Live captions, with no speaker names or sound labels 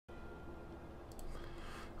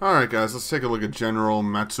Alright guys, let's take a look at General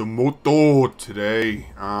Matsumoto today.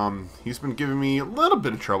 He's been giving me a little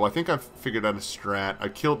bit of trouble. I think I've figured out a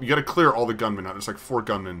strat. You gotta clear all the gunmen out. There's like 4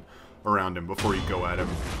 gunmen around him before you go at him.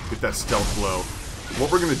 Get that stealth blow.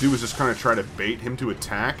 What we're gonna do is just kind of try to bait him to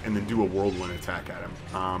attack and then do a whirlwind attack at him.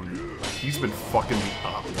 He's been fucking me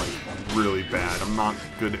up, like, really bad. I'm not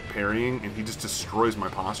good at parrying, and he just destroys my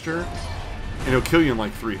posture. And he'll kill you in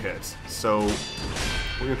like 3 hits. So,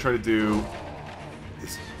 we're gonna try to do...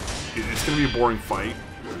 It's going to be a boring fight.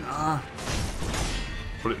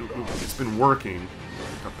 But it's been working.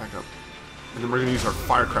 Back up. And then we're going to use our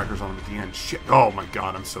firecrackers on him at the end. Shit. Oh my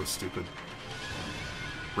god, I'm so stupid.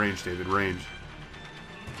 Range, David, range.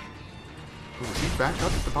 Oh, is he back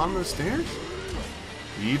up at the bottom of the stairs?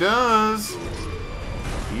 He does.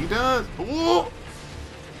 He does. Whoa!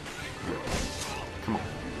 Come on.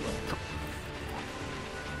 Come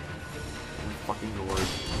on. Fucking Lord.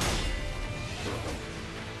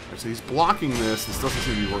 So he's blocking this. This doesn't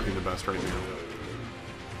seem to be working the best right now.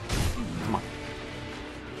 Come on.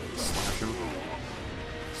 Slash him.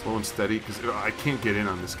 Slow and steady, because I can't get in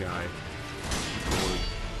on this guy.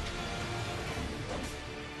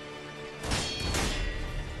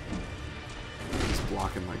 He's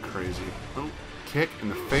blocking like crazy. Oh, kick in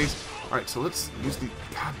the face. Alright, so let's use the...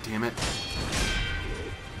 God damn it.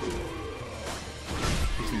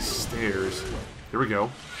 Use these stairs. Here we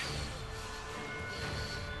go.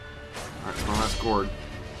 Alright, it's my last gourd.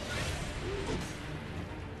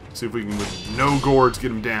 Let's see if we can, with no gourds,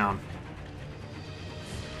 get him down.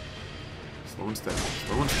 Slow and steady.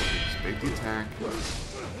 Slow and steady. Just bait the attack. There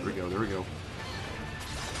we go, there we go.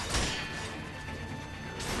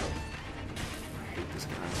 I hate this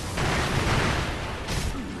guy.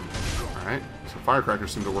 Alright, so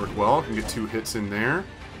firecrackers seem to work well. I can get 2 hits in there.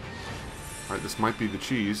 Alright, this might be the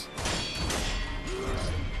cheese.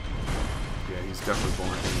 Yeah, he's definitely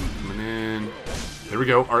blocking. Coming in. There we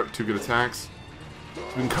go. Alright, 2 good attacks. So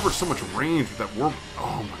we can cover so much range with that whirl.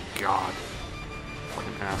 Oh my god.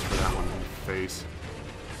 Fucking ass for that one in the face.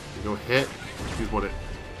 We go hit. He's what it?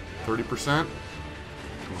 30%?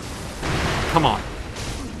 Come on.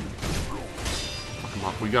 Fuck him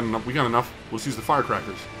up. We got enough. We got enough. Let's use the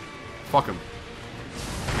firecrackers. Fuck him.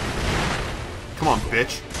 Come on,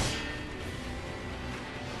 bitch.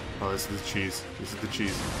 Oh, this is the cheese. This is the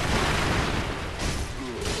cheese.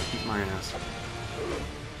 Eat my ass.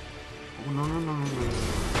 Oh, no, no, no, no, no.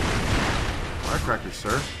 Firecrackers,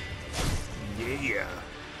 sir. Yeah.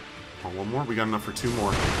 Oh, 1 more? We got enough for 2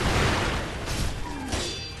 more.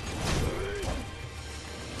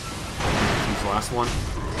 Use the last one.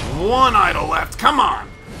 1 idol left. Come on.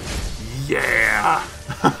 Yeah.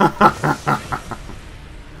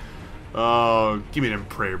 Oh, give me them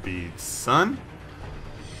prayer beads, son.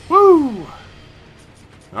 Woo.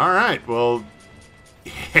 All right. Well.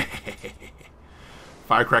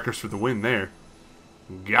 Firecrackers for the win there.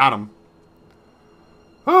 Got him.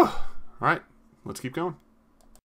 Oh, all right. Let's keep going.